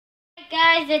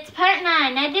guys, it's part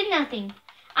 9. I did nothing.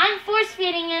 I'm force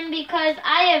feeding him because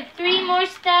I have 3 more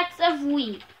stacks of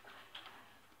wheat.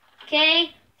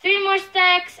 Okay? 3 more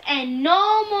stacks and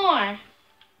no more.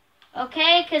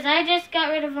 Okay? Because I just got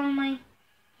rid of all my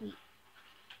wheat.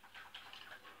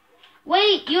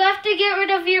 Wait, you have to get rid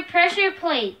of your pressure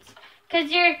plates. Because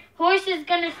your horse is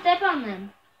going to step on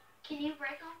them. Can you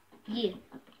break them? Yeah.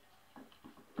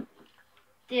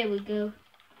 There we go.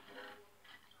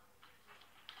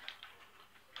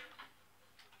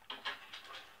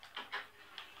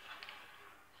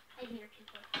 I hear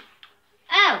people.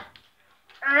 Ow!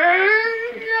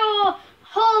 No!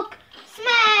 Hulk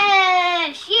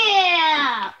smash!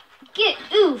 Yeah! Get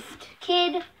oofed,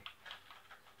 kid.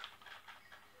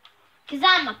 Cause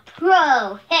I'm a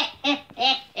pro.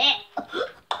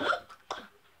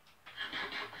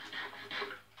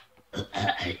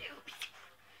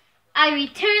 I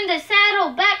returned the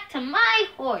saddle back to my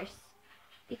horse.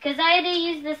 Because I had to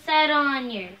use the saddle on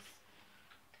yours.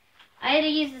 I had to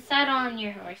use the saddle on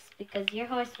your horse. Because your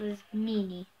horse was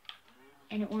meanie.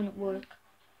 And it wouldn't work.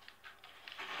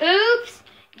 Oops!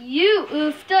 You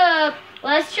oofed up.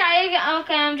 Let's try again.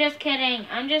 Okay, I'm just kidding.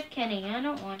 I'm just kidding. I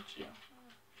don't want you.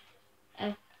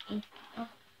 Yeah.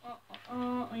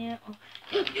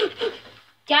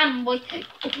 Got him, boy.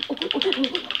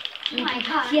 Oh my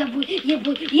god. Yeah, boy. Yeah,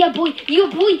 boy. Yeah, boy. Yeah,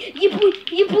 boy. Yeah, boy.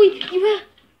 Yeah, boy. Yeah.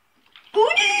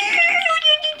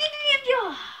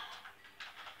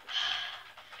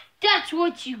 That's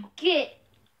what you get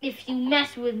if you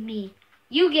mess with me.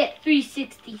 You get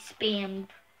 360 spammed.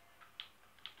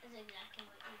 That's exactly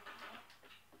what you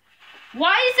do.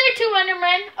 Why is there 2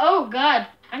 Endermen? Oh god,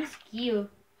 I'm skew.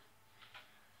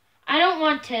 I don't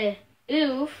want to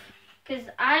oof, cause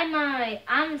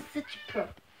I'm such a pro.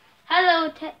 Hello,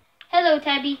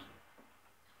 Tabby.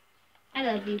 I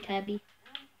love you, Tabby.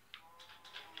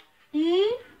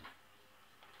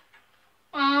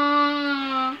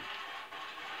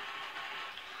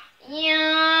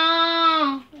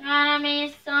 Yeah, gotta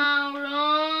be so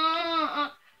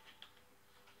rude.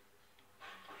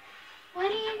 Why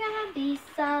do you gotta be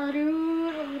so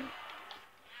rude?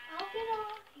 I'll get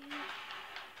off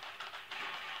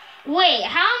you. Wait,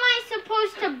 how am I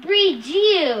supposed to breed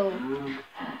you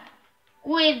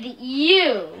with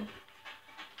you?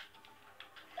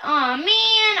 Aw, man,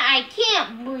 I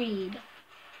can't breed.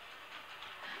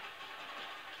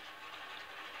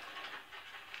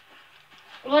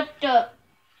 What the?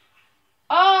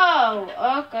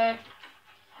 Oh, okay.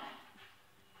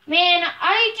 Man,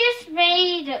 I just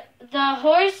made the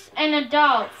horse an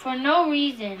adult for no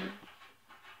reason.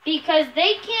 Because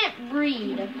they can't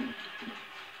breed.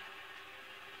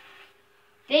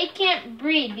 They can't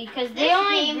breed because they This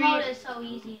only game breed. mode is so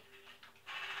easy.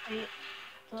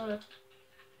 Look.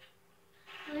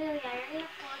 Literally, I already have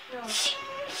 4 kills.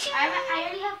 I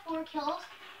already have 4 kills.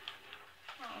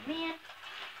 Oh man.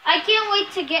 I can't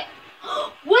wait to get.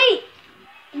 Wait!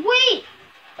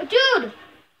 Dude!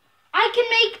 I can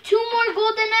make 2 more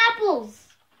golden apples!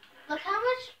 Look how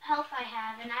much health I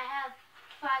have, and I have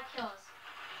 5 kills.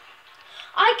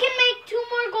 I can make 2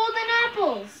 more golden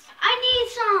apples! I need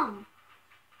some.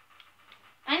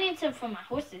 I need some for my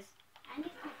horses. I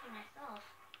need some for myself.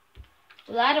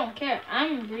 Well, I don't care.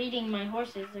 I'm breeding my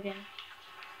horses again.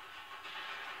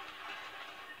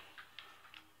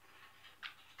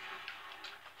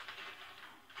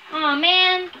 Oh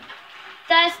man,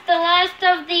 that's the last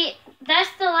of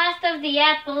the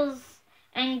apples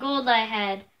and gold I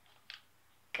had.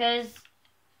 'Cause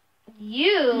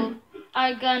you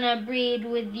are gonna breed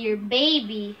with your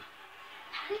baby.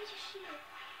 How did you shoot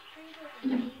a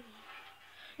baby?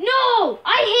 No,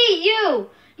 I hate you.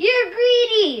 You're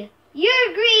greedy.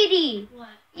 You're greedy. What?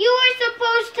 You were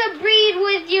supposed to breed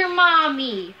with your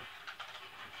mommy.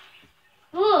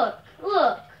 Look.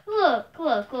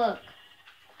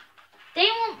 They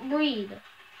won't breed.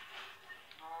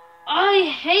 I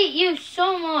hate you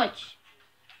so much.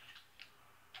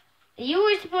 You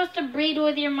were supposed to breed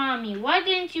with your mommy. Why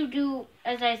didn't you do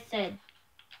as I said?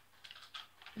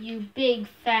 You big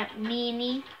fat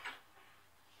meanie.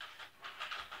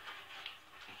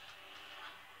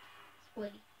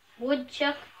 Wait,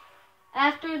 Woodchuck.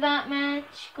 After that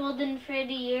match, Golden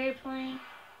Freddy, you're playing?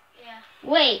 Yeah.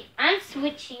 Wait, I'm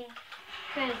switching.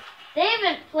 Because they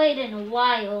haven't played in a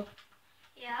while.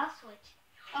 Yeah, I'll switch.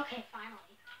 Okay,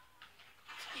 finally.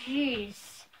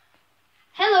 Jeez.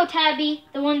 Hello, Tabby,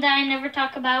 the one that I never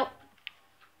talk about.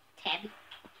 Tabby.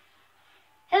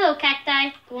 Hello,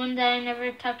 Cacti, the one that I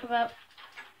never talk about.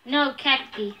 No,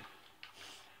 Cacti.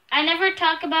 I never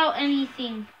talk about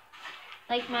anything.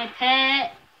 Like my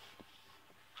pet.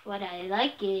 But I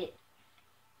like it.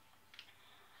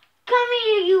 Come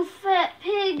here, you fat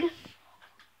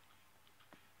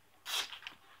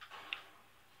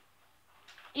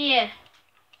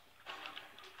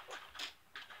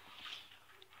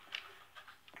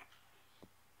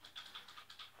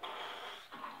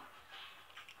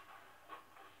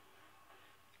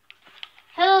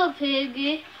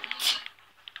piggy.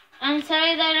 I'm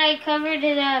sorry that I covered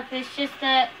it up. It's just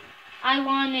that I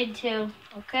wanted to.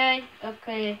 Okay?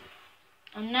 Okay.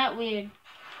 I'm not weird.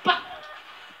 Bop.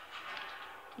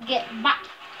 Get bopped.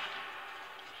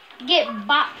 Get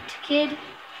bopped, kid.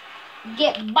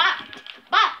 Get bopped.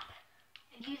 Bop.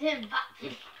 You didn't bop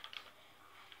me.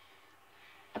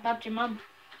 I bopped your mom.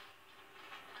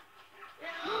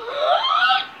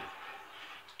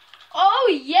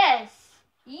 Oh, yes.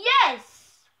 Yes.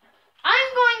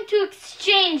 I'm going to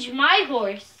exchange my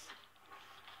horse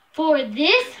for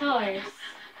this horse.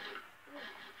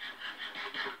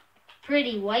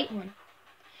 Pretty white one.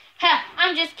 Ha,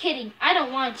 I'm just kidding. I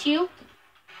don't want you.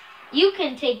 You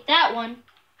can take that one.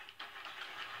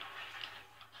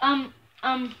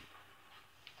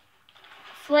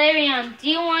 Flareon, do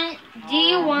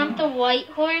you want the white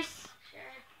horse? Sure.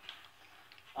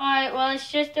 Alright, well,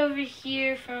 it's just over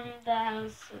here from the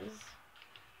houses.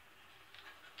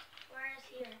 Where is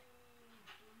here?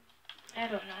 I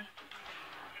don't know.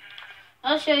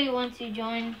 I'll show you once you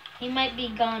join. He might be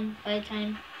gone by the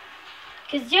time.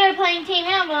 Because you're playing Team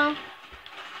Ammo.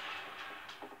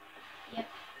 Yep.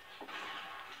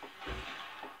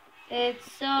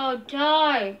 It's so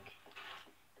dark.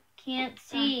 Can't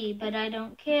see, but I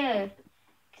don't care.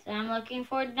 Because I'm looking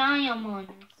for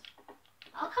diamonds.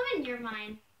 I'll come in your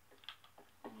mine.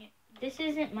 This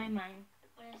isn't my mine.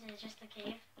 What is it? Just a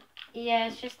cave? Yeah,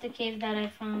 it's just a cave that I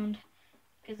found.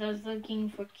 Because I was looking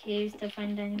for caves to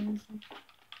find diamonds.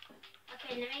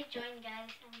 Okay, let me join, guys.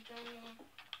 I'm joining.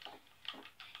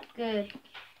 Good.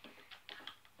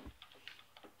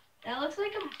 That looks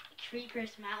like a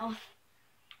creeper's mouth.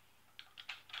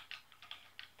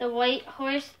 The white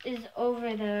horse is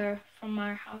over there from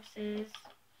our houses.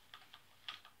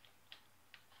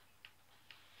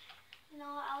 No,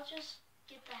 I'll just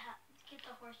get the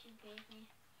horse you gave me.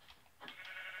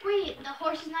 Wait, the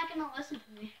horse is not gonna listen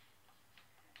to me.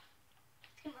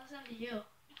 It's gonna listen to you.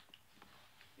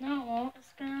 No, it won't.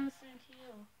 It's gonna listen to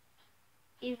you.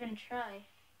 Even try.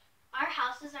 Our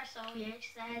houses are so weird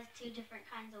because it has two different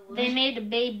kinds of wood. They made a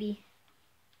baby.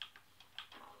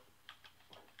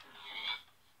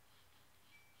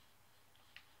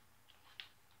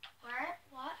 Where?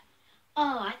 What?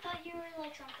 Oh, I thought you were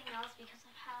like something else because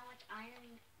of how much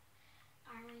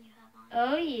armor you have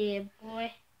on. Oh yeah,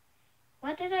 boy.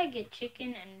 Why did I get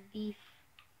chicken and beef?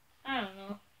 I don't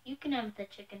know. You can have the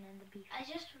chicken and the beef. I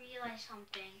just realized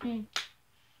something.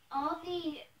 All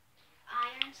the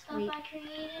iron stuff Wait. I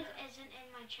created isn't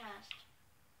in my chest.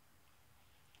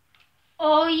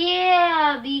 Oh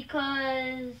yeah,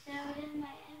 because... They're in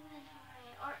my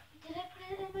inventory. Or did I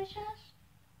put it in my chest?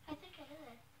 I think I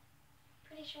did.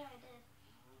 Pretty sure I did.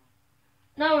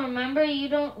 No, remember, you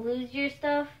don't lose your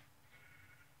stuff.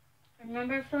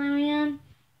 Remember, Flareon?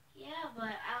 Yeah, but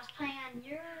I was playing on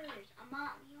yours. I'm on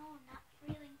Leon, not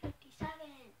Freeling 57.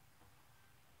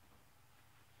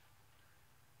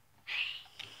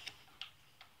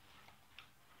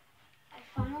 I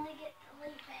finally get to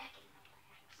lay back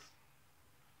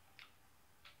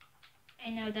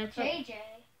and relax. I know, that's what... JJ.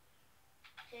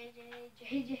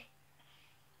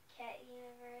 Cat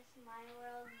Universe, my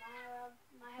world,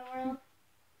 my world.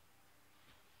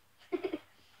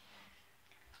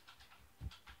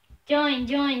 Join.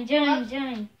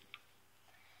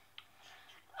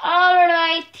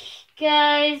 Alright,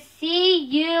 guys. See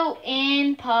you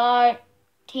in part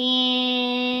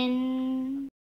 10.